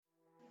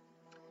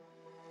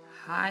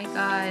Hi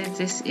guys,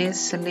 this is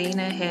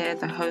Selena here,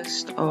 the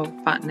host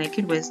of Butt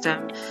Naked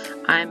Wisdom.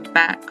 I'm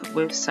back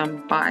with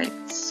some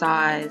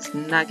bite-sized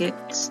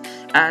nuggets.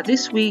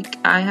 This week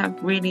I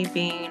have really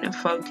been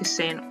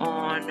focusing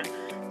on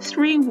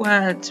 3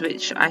 words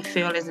which I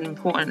feel is an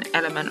important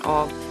element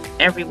of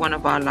every one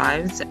of our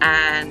lives,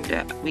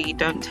 and we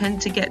don't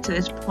tend to get to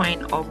this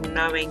point of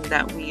knowing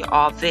that we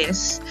are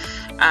this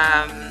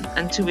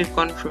until we've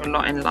gone through a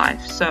lot in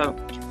life. So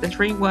the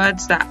 3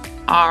 words that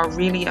are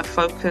really a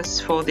focus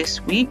for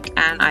this week,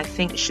 and I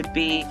think should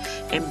be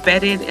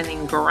embedded and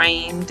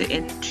ingrained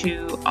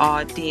into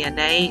our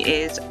DNA,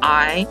 is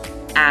I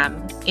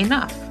am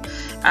enough.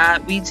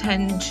 We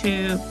tend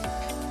to,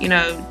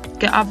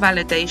 get our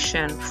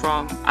validation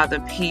from other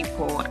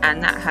people,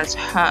 and that has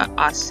hurt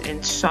us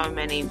in so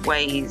many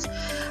ways.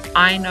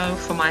 I know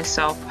for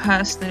myself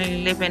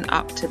personally, living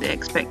up to the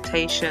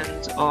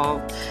expectations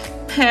of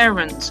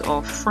parents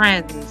or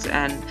friends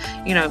and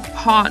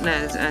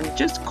partners and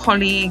just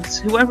colleagues,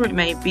 whoever it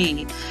may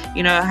be,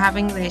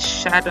 having this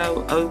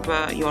shadow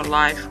over your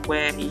life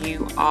where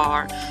you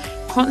are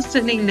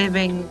constantly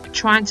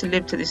trying to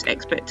live to this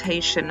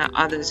expectation that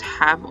others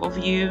have of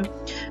you,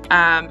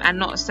 and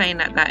not saying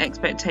that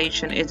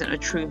expectation isn't a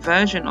true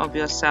version of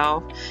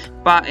yourself,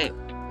 but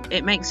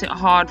it makes it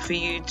hard for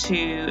you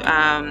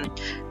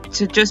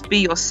to just be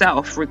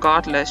yourself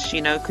regardless,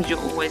 because you're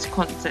always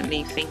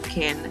constantly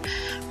thinking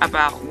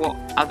about what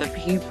other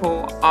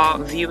people are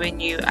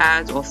viewing you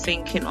as or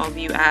thinking of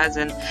you as,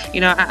 and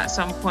at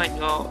some point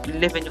you're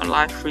living your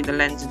life through the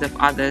lenses of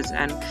others.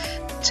 And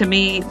to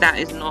me, that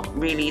is not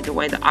really the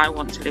way that I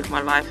want to live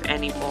my life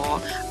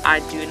anymore. I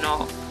do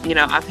not,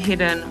 I've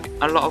hidden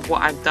a lot of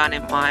what I've done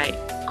in my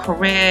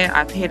career.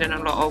 I've hidden a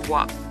lot of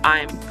what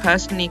I'm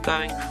personally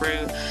going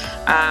through,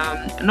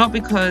 not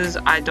because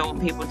I don't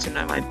want people to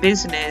know my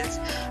business.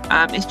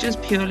 It's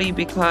just purely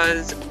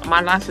because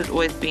my life has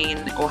always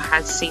been, or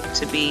has seemed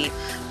to be,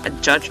 a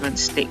judgment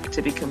stick,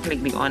 to be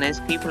completely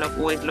honest. People have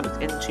always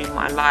looked into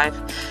my life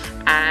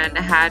and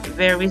had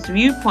various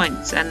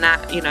viewpoints, and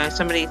that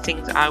some of these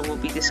things I will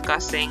be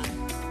discussing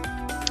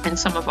in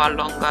some of our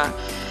longer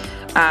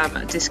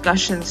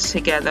discussions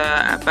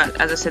together.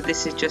 But as I said,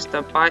 this is just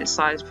a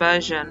bite-sized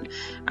version,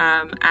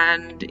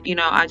 and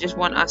I just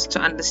want us to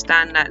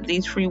understand that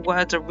these 3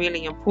 words are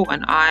really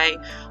important. I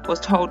was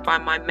told by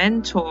my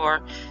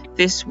mentor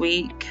this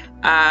week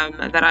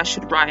that I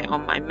should write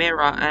on my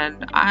mirror,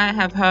 and I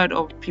have heard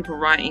of people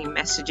writing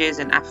messages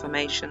and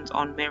affirmations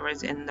on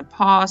mirrors in the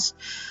past.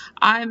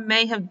 I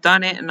may have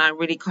done it and I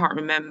really can't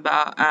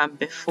remember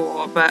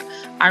before, but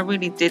I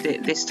really did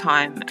it this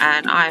time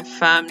and I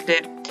affirmed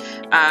it.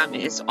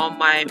 It's on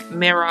my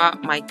mirror.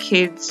 My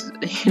kids,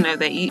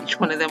 they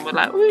each one of them were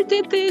like, "Who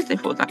did this?" They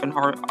thought it was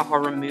like a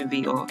horror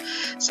movie or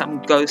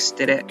some ghost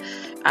did it.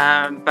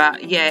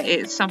 But yeah,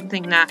 it's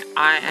something that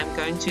I am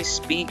going to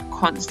speak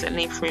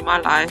constantly through my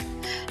life.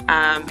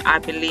 I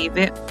believe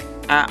it.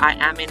 I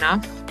am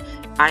enough.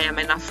 I am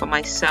enough for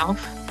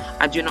myself.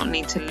 I do not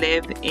need to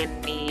live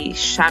in the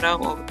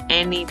shadow of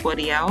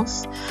anybody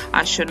else.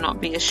 I should not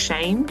be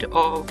ashamed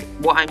of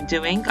what I'm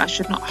doing. I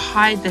should not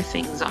hide the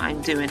things that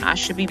I'm doing. I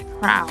should be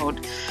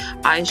proud.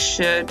 I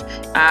should,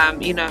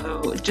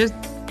 just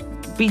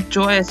be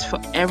joyous for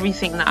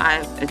everything that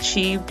I've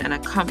achieved and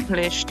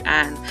accomplished.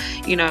 And,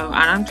 and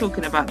I'm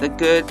talking about the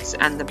goods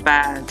and the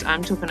bads.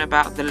 I'm talking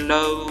about the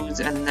lows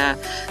and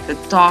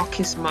the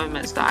darkest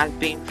moments that I've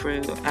been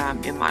through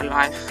in my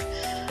life.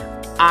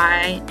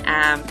 I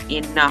am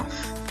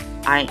enough.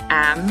 I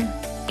am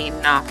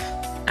enough.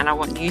 And I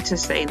want you to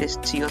say this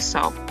to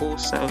yourself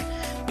also.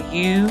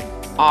 You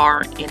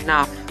are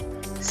enough.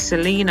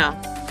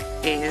 Selena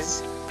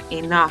is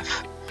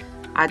enough.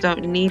 I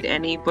don't need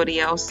anybody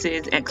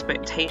else's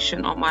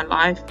expectation on my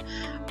life.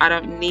 I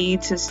don't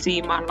need to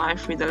see my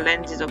life through the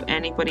lenses of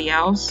anybody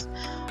else.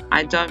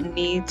 I don't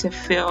need to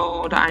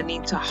feel that I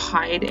need to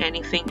hide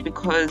anything,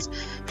 because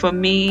for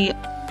me,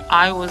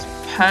 I was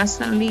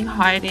personally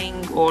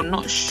hiding, or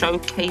not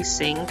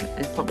showcasing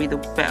is probably the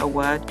better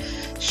word,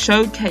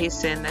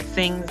 showcasing the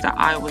things that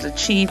I was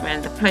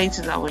achieving, the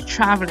places I was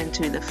traveling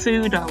to, the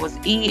food I was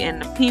eating,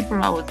 the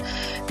people I was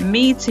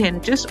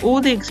meeting, just all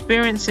the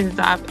experiences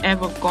that I've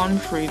ever gone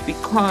through,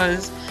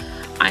 because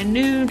I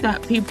knew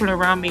that people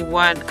around me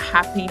weren't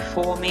happy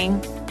for me,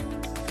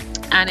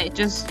 and it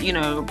just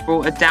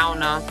brought a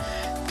downer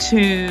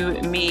to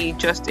me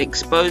just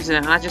exposing it,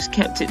 and I just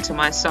kept it to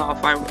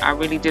myself. I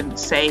really didn't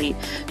say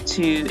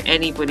to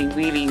anybody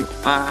really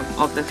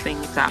of the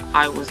things that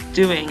I was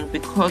doing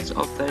because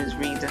of those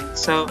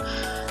reasons. So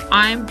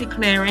I'm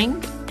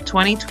declaring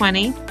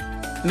 2020,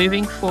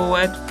 moving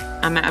forward,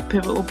 I'm at a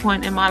pivotal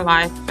point in my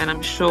life, and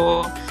I'm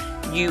sure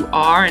you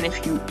are, and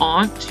if you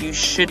aren't, you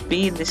should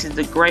be. This is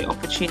a great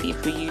opportunity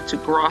for you to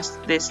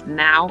grasp this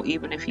now,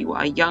 even if you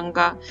are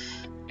younger.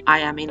 I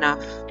am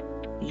enough.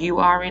 You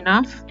are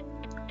enough.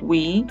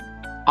 We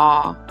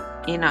are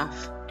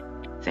enough.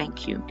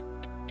 Thank you.